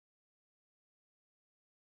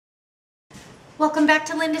Welcome back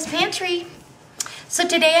to Linda's Pantry. So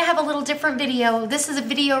today I have a little different video. This is a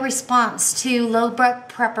video response to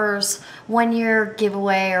Lowbrook Preppers 1 year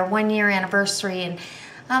giveaway or 1 year anniversary.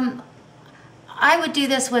 And I would do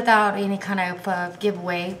this without any kind of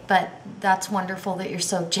giveaway, but that's wonderful that you're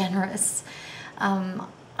so generous.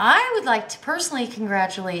 I would like to personally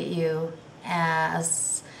congratulate you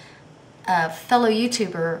as a fellow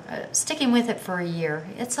YouTuber sticking with it for a year.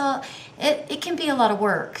 It can be a lot of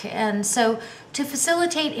work, and so to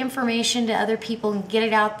facilitate information to other people and get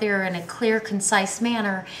it out there in a clear, concise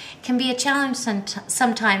manner can be a challenge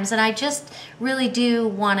sometimes. And I just really do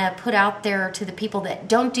want to put out there to the people that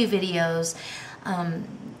don't do videos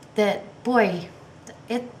that, boy,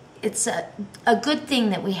 it's a good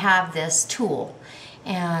thing that we have this tool.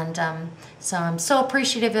 And so I'm so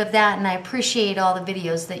appreciative of that, and I appreciate all the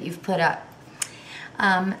videos that you've put up.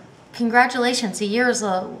 Congratulations, a year is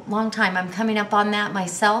a long time. I'm coming up on that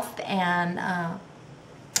myself, and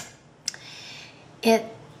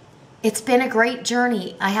it's been a great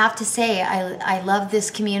journey. I have to say, I love this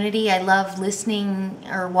community. I love listening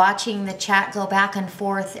or watching the chat go back and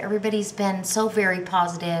forth. Everybody's been so very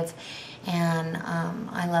positive, and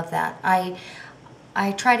I love that.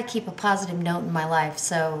 I try to keep a positive note in my life,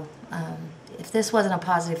 so if this wasn't a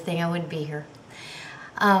positive thing, I wouldn't be here.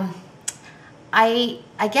 I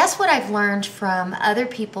guess what I've learned from other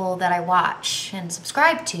people that I watch and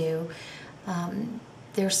subscribe to,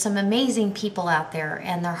 there's some amazing people out there,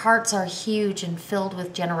 and their hearts are huge and filled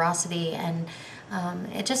with generosity, and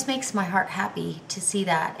it just makes my heart happy to see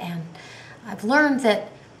that. And I've learned that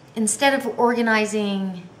instead of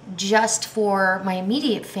organizing just for my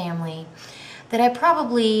immediate family, that I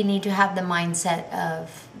probably need to have the mindset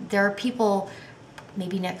of there are people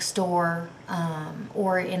maybe next door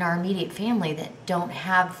or in our immediate family that don't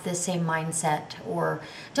have the same mindset, or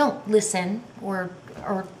don't listen, or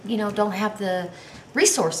you know, don't have the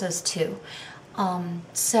resources to,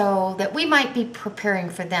 so that we might be preparing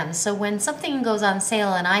for them. So when something goes on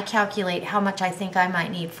sale and I calculate how much I think I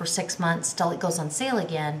might need for 6 months till it goes on sale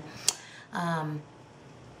again,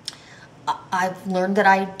 I've learned that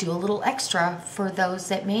I do a little extra for those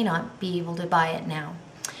that may not be able to buy it now.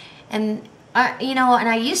 And you know, and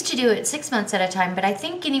I used to do it 6 months at a time, but I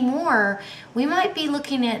think anymore we might be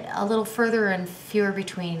looking at a little further and fewer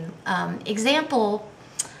between. Example,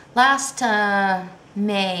 last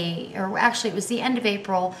May, or actually it was the end of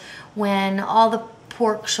April, when all the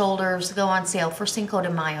pork shoulders go on sale for Cinco de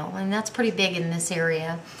Mayo, and that's pretty big in this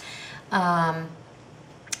area. That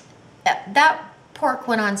pork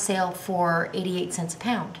went on sale for 88 cents a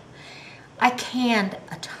pound. I canned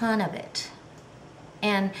a ton of it.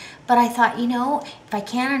 But I thought, you know, if I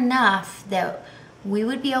can enough that we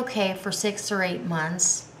would be okay for 6 or 8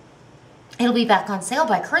 months, it'll be back on sale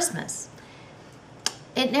by Christmas.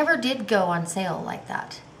 It never did go on sale like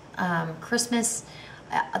that. Christmas,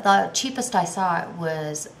 the cheapest I saw it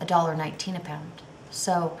was $1.19 a pound.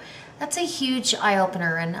 So that's a huge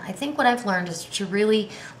eye-opener, and I think what I've learned is to really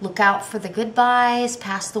look out for the good buys,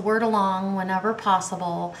 pass the word along whenever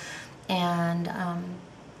possible, and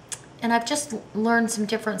I've just learned some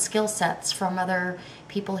different skill sets from other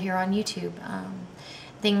people here on YouTube.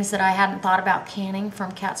 Things that I hadn't thought about canning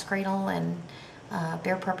from Cat's Cradle and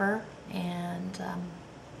Bear Prepper, and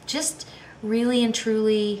just really and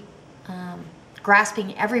truly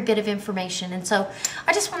grasping every bit of information. And so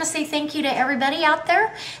I just want to say thank you to everybody out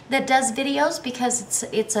there that does videos, because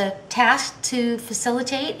it's a task to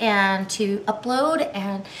facilitate and to upload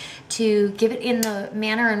and to give it in the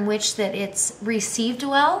manner in which that it's received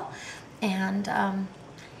well. And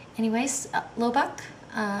anyways, Lowbrook,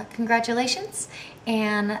 congratulations,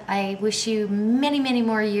 and I wish you many, many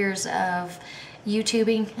more years of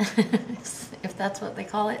YouTubing, if that's what they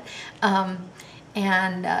call it,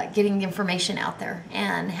 and getting information out there.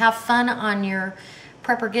 And have fun on your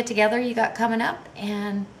prepper get-together you got coming up.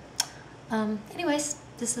 And anyways,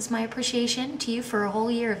 this is my appreciation to you for a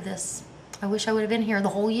whole year of this. I wish I would have been here the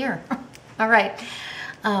whole year. All right.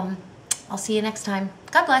 I'll see you next time.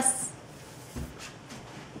 God bless.